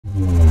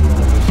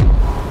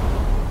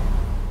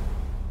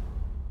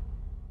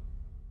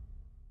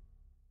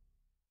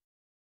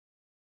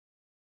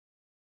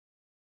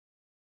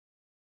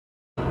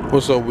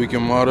What's up,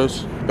 weekend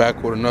modders?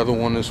 Back with another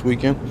one this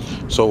weekend.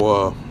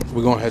 So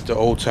we're gonna head to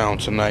Old Town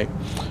tonight.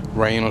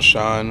 Rain or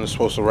shine, it's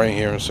supposed to rain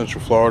here in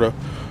Central Florida.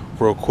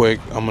 Real quick,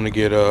 I'm gonna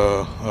get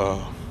a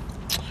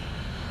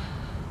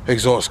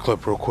exhaust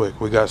clip real quick.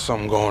 We got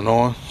something going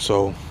on,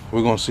 so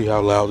we're gonna see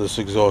how loud this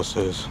exhaust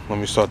is. Let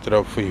me start it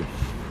up for you.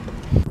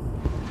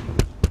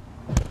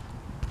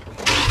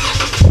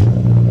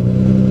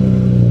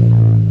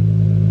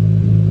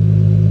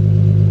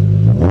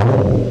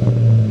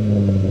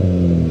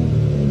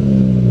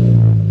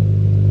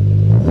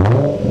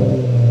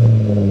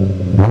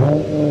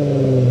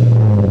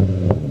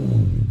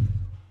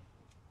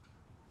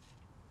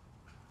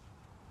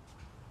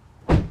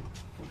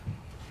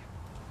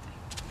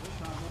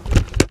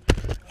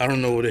 I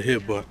don't know what it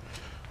hit, but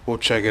we'll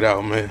check it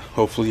out, man.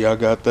 Hopefully y'all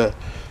got that.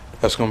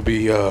 That's gonna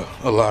be a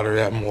lot of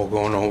that more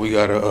going on. We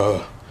got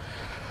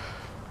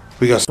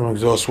some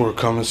exhaust work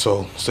coming,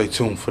 so stay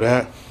tuned for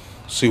that.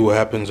 See what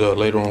happens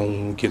later on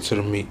when we get to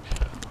the meet.